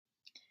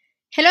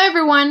Hello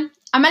everyone,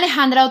 I'm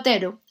Alejandra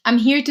Otero. I'm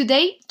here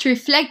today to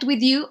reflect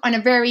with you on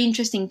a very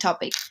interesting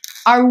topic.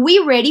 Are we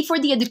ready for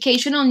the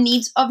educational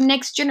needs of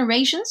next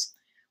generations?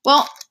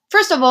 Well,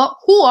 first of all,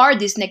 who are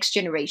these next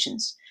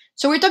generations?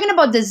 So we're talking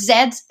about the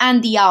Zs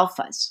and the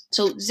Alphas.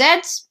 So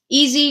Zs,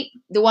 easy,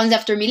 the ones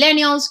after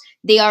millennials,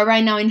 they are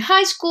right now in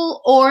high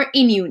school or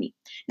in uni.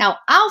 Now,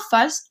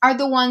 Alphas are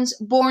the ones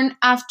born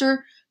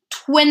after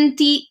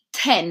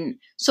 2010,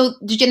 so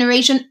the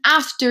generation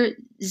after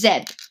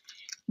Z.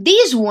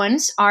 These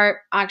ones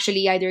are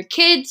actually either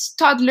kids,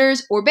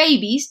 toddlers, or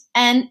babies,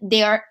 and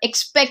they are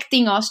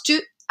expecting us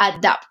to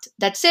adapt.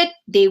 That's it.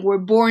 They were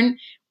born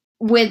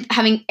with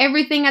having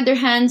everything at their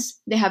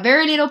hands. They have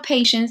very little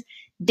patience.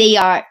 They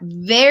are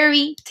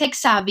very tech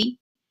savvy.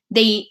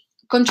 They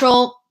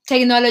control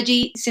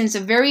technology since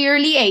a very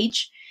early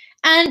age,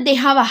 and they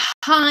have a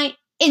high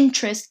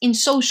interest in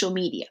social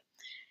media.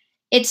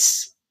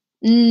 It's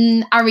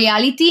a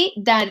reality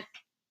that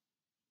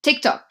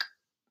TikTok,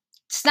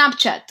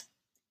 Snapchat,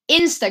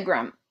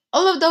 Instagram,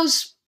 all of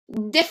those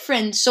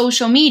different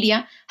social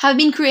media have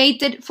been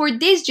created for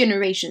these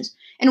generations.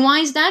 And why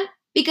is that?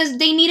 Because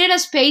they needed a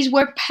space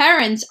where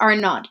parents are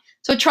not.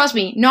 So trust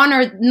me, none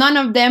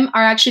of them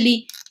are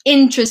actually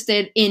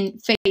interested in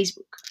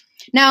Facebook.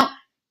 Now,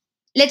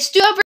 let's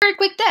do a very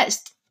quick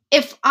test.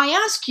 If I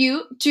ask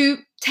you to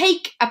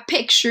take a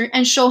picture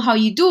and show how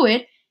you do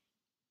it,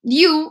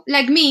 you,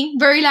 like me,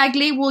 very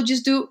likely will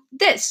just do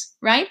this,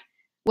 right?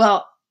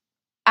 Well,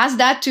 ask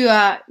that to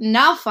an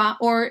alpha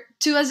or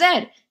to a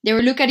Z. They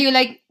will look at you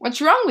like,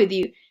 what's wrong with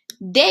you?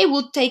 They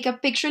will take a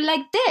picture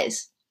like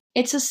this.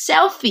 It's a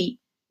selfie,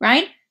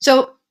 right?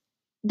 So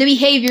the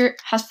behavior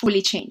has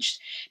fully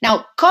changed.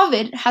 Now,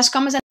 COVID has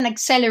come as an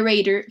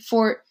accelerator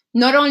for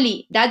not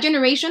only that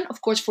generation, of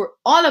course, for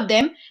all of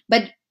them,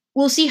 but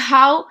we'll see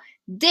how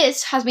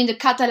this has been the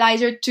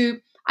catalyzer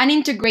to an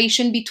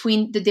integration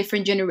between the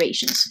different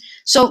generations.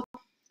 So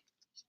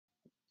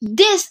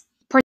this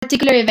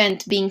particular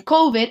event being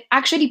COVID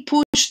actually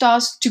pushed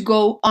us to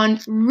go on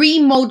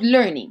remote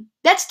learning.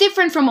 That's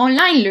different from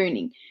online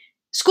learning.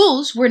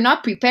 Schools were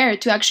not prepared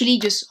to actually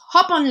just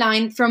hop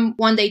online from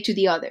one day to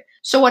the other.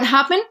 So what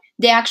happened?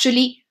 They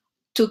actually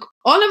took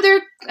all of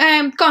their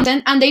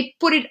content and they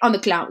put it on the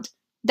cloud.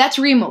 That's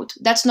remote.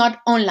 That's not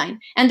online.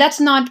 And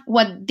that's not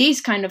what these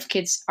kind of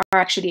kids are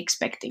actually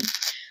expecting.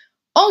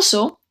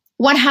 Also,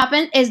 what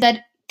happened is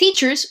that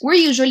teachers were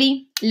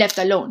usually left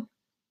alone.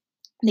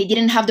 They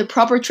didn't have the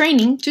proper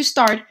training to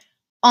start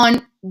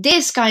on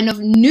this kind of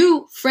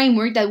new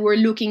framework that we're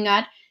looking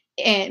at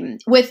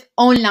with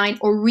online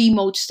or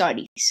remote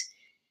studies.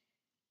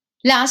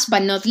 Last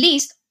but not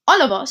least,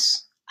 all of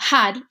us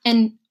had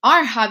and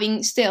are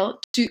having still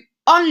to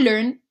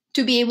unlearn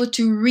to be able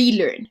to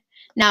relearn.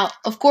 Now,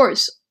 of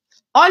course,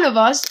 all of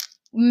us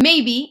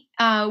maybe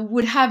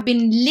would have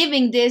been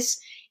living this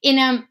in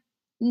a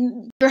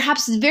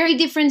perhaps very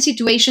different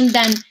situation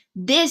than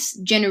these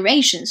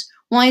generations.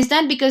 Why is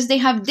that? Because they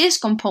have this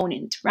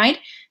component, right?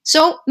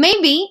 So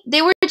maybe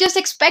they were just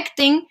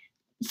expecting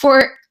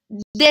for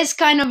this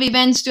kind of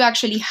events to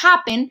actually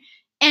happen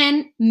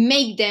and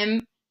make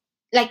them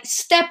like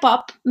step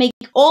up, make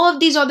all of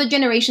these other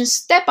generations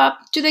step up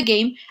to the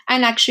game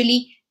and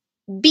actually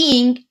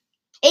being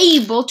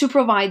able to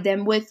provide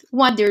them with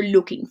what they're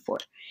looking for.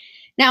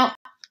 Now,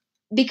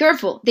 be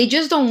careful. They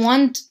just don't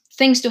want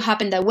things to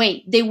happen that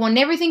way. They want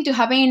everything to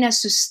happen in a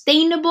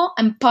sustainable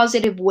and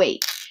positive way.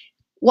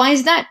 Why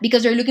is that?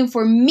 Because they're looking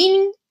for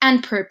meaning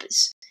and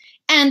purpose.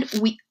 And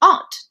we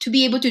ought to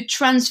be able to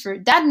transfer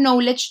that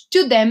knowledge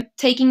to them,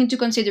 taking into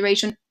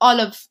consideration all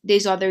of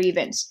these other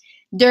events.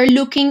 They're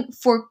looking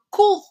for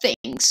cool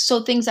things,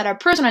 so things that are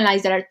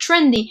personalized, that are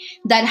trendy,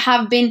 that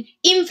have been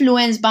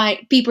influenced by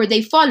people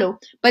they follow.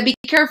 But be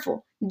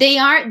careful. They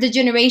are the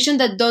generation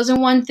that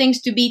doesn't want things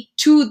to be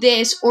to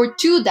this or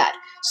to that.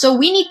 So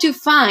we need to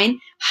find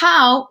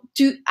how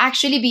to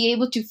actually be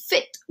able to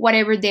fit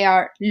whatever they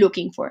are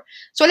looking for.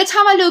 So let's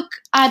have a look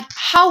at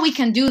how we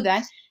can do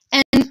that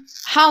and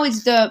how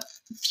is the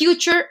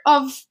future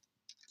of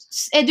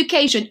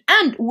education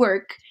and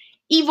work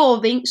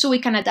evolving so we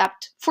can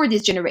adapt for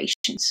these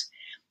generations.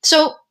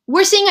 So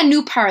we're seeing a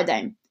new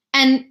paradigm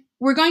and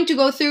we're going to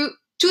go through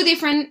two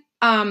different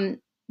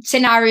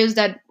scenarios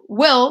that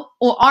will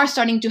or are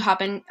starting to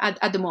happen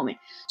at the moment.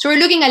 So we're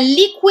looking at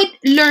liquid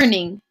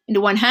learning in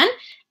the one hand,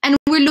 and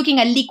we're looking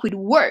at liquid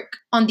work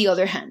on the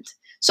other hand.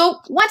 So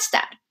what's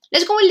that?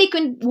 Let's go with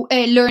liquid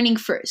learning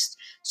first.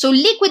 So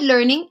liquid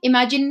learning,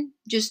 imagine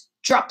just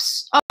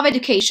drops of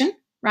education,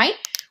 right?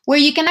 Where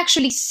you can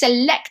actually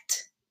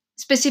select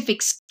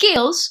specific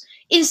skills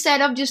instead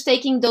of just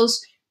taking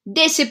those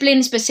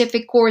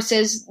discipline-specific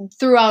courses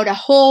throughout a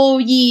whole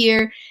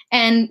year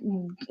and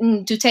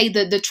to take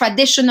the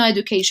traditional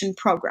education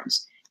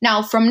programs.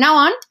 Now, from now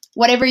on,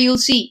 whatever you'll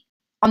see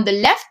on the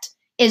left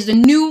is the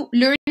new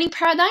learning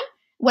paradigm.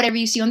 Whatever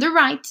you see on the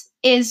right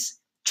is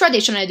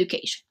traditional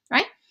education,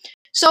 right?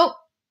 So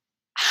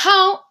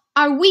how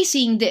are we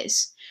seeing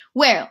this?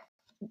 Well,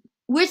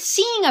 we're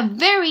seeing a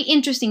very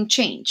interesting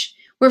change.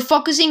 We're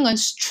focusing on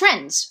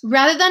strengths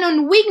rather than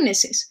on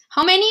weaknesses.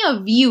 How many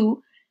of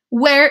you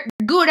were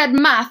good at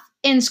math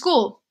in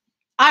school?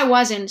 I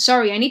wasn't.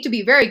 Sorry, I need to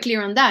be very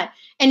clear on that.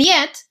 And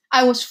yet,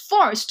 I was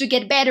forced to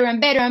get better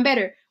and better and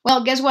better.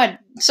 Well, guess what?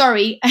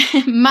 Sorry,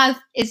 math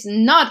is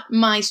not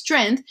my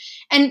strength.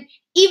 And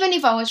even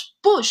if I was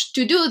pushed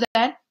to do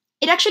that,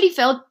 it actually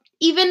felt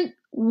even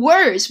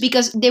worse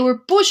because they were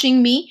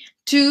pushing me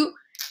to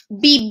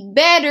be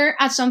better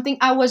at something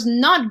I was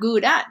not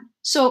good at.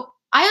 So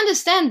I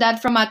understand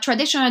that from a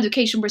traditional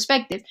education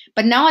perspective.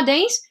 But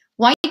nowadays,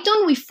 why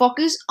don't we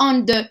focus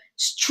on the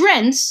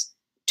strengths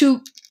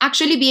to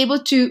actually be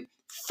able to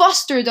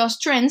foster those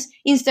strengths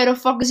instead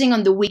of focusing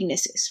on the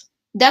weaknesses?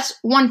 That's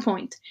one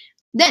point.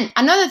 Then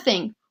another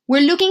thing,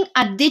 we're looking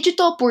at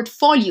digital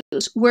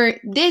portfolios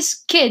where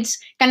these kids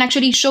can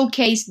actually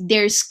showcase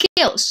their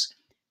skills.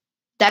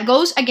 That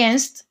goes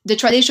against the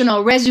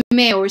traditional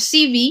resume or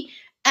CV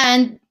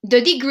and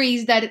the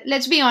degrees that,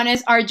 let's be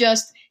honest, are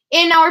just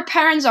in our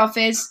parents'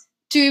 office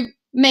to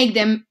make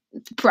them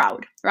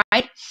proud,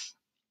 right?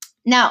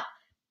 Now,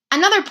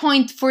 another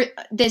point for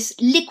this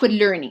liquid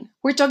learning,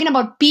 we're talking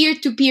about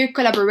peer-to-peer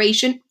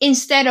collaboration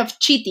instead of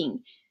cheating.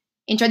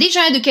 In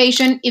traditional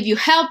education, if you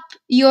help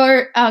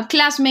your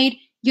classmate,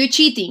 you're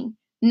cheating.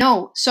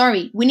 No,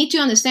 sorry. We need to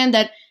understand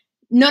that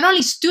not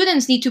only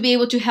students need to be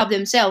able to help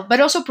themselves, but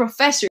also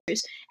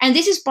professors. And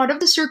this is part of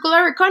the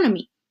circular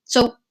economy.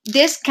 So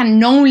this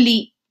can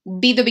only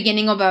be the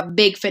beginning of a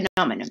big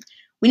phenomenon.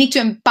 We need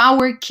to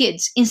empower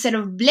kids instead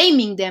of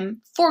blaming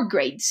them for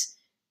grades.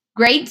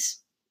 Grades,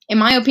 in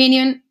my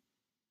opinion,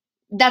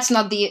 that's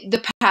not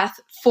the path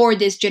for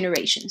these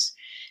generations.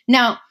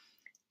 Now,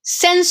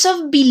 sense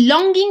of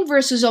belonging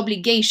versus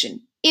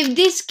obligation. If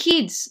these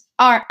kids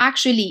are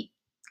actually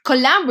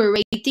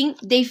collaborating,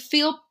 they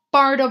feel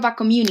part of a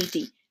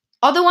community.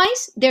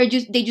 Otherwise, they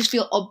just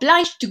feel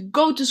obliged to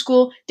go to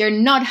school. They're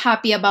not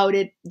happy about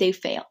it. They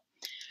fail.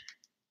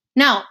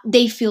 Now,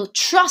 they feel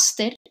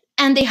trusted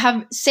and they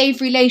have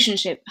safe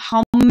relationship.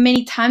 How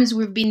many times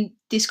we've been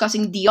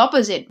discussing the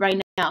opposite right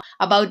now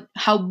about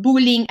how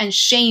bullying and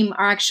shame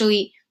are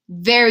actually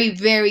very,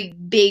 very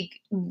big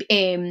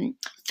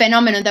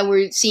phenomenon that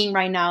we're seeing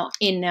right now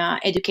in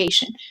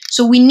education.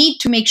 So we need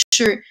to make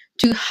sure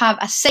to have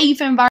a safe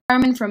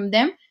environment from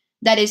them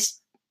that is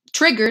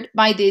triggered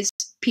by this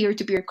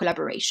peer-to-peer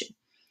collaboration.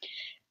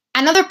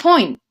 Another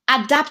point,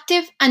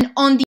 adaptive and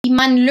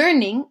on-demand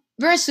learning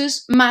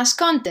versus mass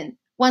content.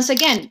 Once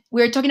again,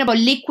 we're talking about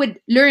liquid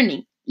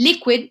learning.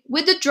 Liquid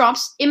with the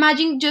drops,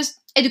 imagine just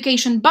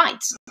education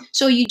bites.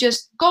 So you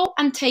just go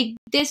and take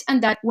this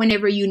and that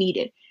whenever you need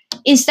it,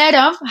 instead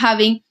of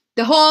having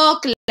the whole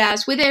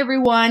class with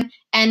everyone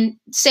and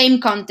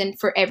same content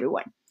for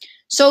everyone.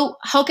 So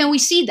how can we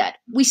see that?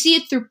 We see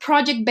it through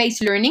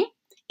project-based learning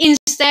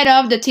instead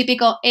of the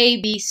typical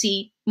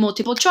ABC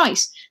multiple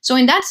choice. So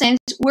in that sense,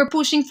 we're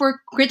pushing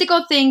for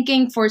critical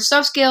thinking, for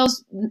soft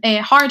skills,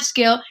 hard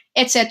skill,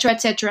 etc.,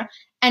 etc.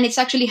 And it's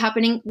actually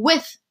happening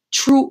with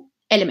true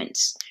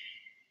elements.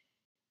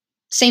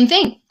 Same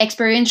thing,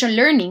 experiential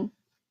learning.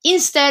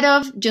 Instead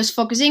of just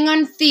focusing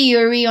on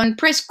theory, on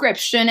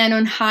prescription, and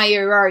on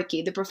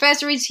hierarchy. The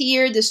professor is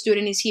here, the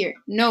student is here.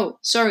 No,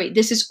 sorry,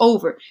 this is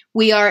over.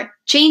 We are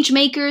change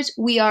makers.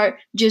 We are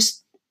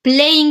just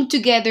playing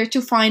together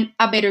to find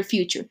a better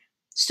future.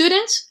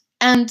 Students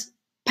and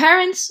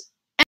parents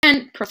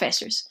and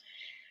professors.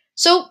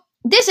 So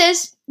this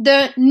is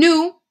the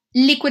new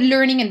liquid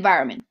learning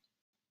environment.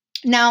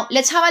 Now,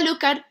 let's have a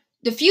look at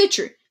the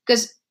future,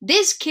 because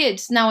these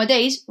kids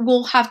nowadays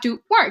will have to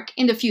work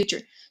in the future.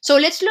 So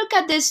let's look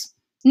at this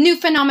new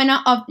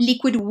phenomena of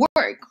liquid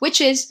work,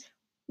 which is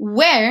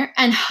where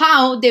and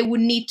how they would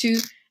need to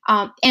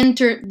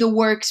enter the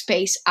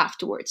workspace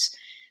afterwards.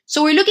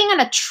 So we're looking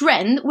at a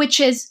trend, which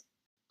is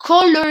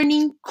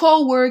co-learning,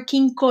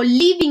 co-working,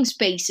 co-living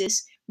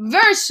spaces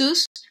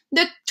versus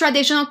the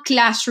traditional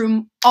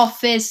classroom,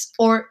 office,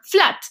 or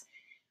flat.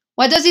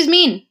 What does this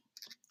mean?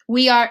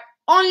 We are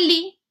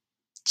only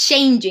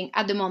changing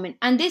at the moment,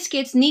 and these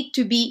kids need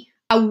to be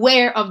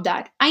aware of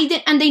that,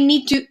 and they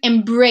need to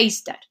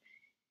embrace that.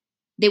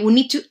 They will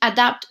need to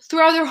adapt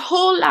throughout their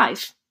whole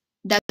life.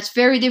 That's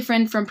very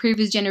different from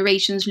previous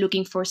generations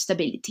looking for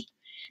stability.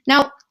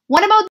 Now,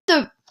 what about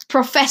the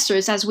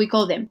professors, as we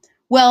call them?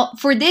 Well,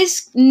 for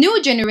this new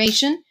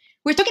generation,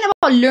 we're talking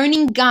about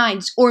learning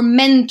guides or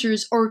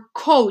mentors or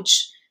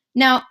coach.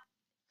 Now,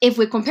 if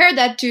we compare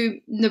that to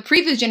the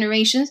previous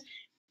generations,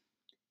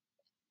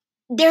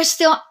 there's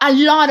still a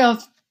lot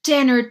of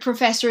tenured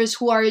professors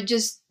who are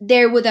just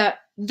there with a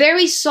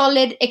very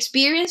solid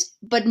experience,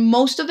 but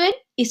most of it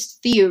is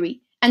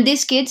theory. And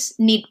these kids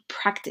need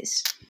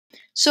practice.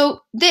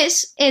 So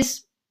this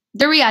is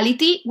the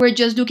reality. We're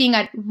just looking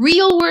at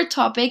real world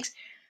topics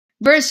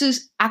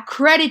versus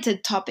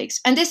accredited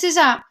topics. And this is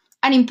an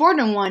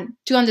important one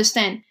to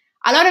understand.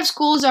 A lot of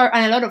schools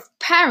and a lot of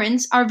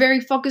parents are very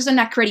focused on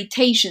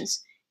accreditations.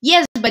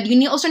 Yes, but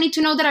you also need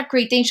to know that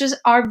accreditations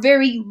are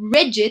very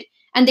rigid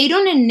and they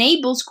don't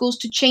enable schools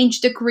to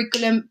change the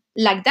curriculum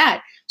like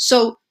that.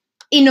 So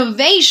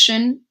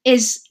innovation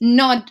is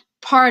not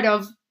part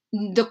of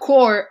the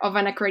core of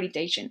an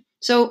accreditation.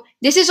 So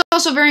this is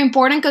also very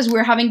important because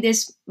we're having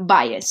this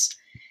bias.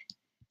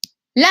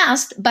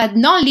 Last but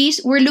not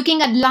least, we're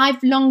looking at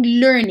lifelong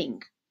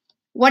learning.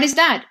 What is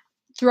that?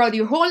 Throughout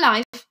your whole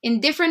life, in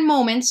different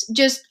moments,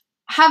 just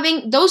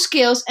having those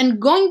skills and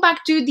going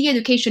back to the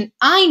education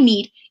I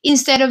need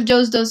instead of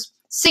just those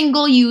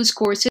single-use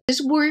courses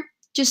we're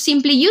just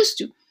simply used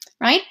to,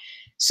 right?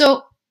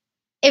 So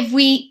if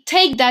we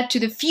take that to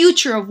the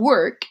future of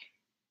work,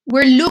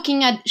 we're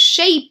looking at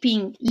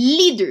shaping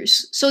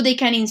leaders so they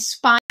can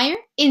inspire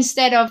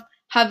instead of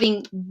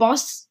having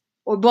bosses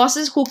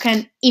who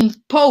can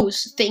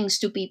impose things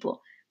to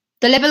people.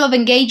 The level of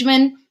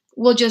engagement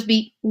will just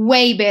be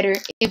way better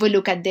if we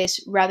look at this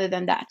rather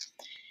than that.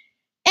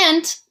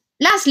 And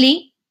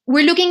lastly,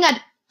 we're looking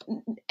at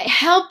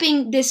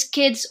helping these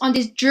kids on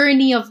this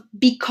journey of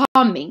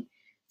becoming,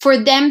 for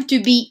them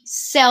to be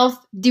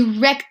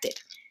self-directed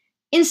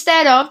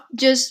instead of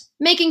just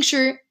making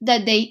sure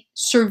that they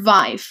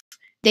survive,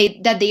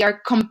 that they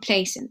are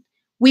complacent.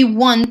 We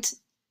want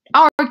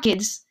our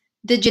kids,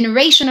 the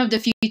generation of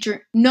the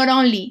future, not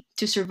only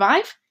to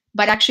survive,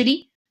 but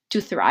actually to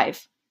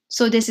thrive.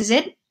 So this is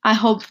it. I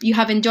hope you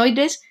have enjoyed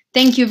this.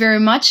 Thank you very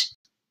much.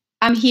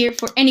 I'm here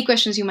for any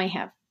questions you might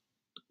have.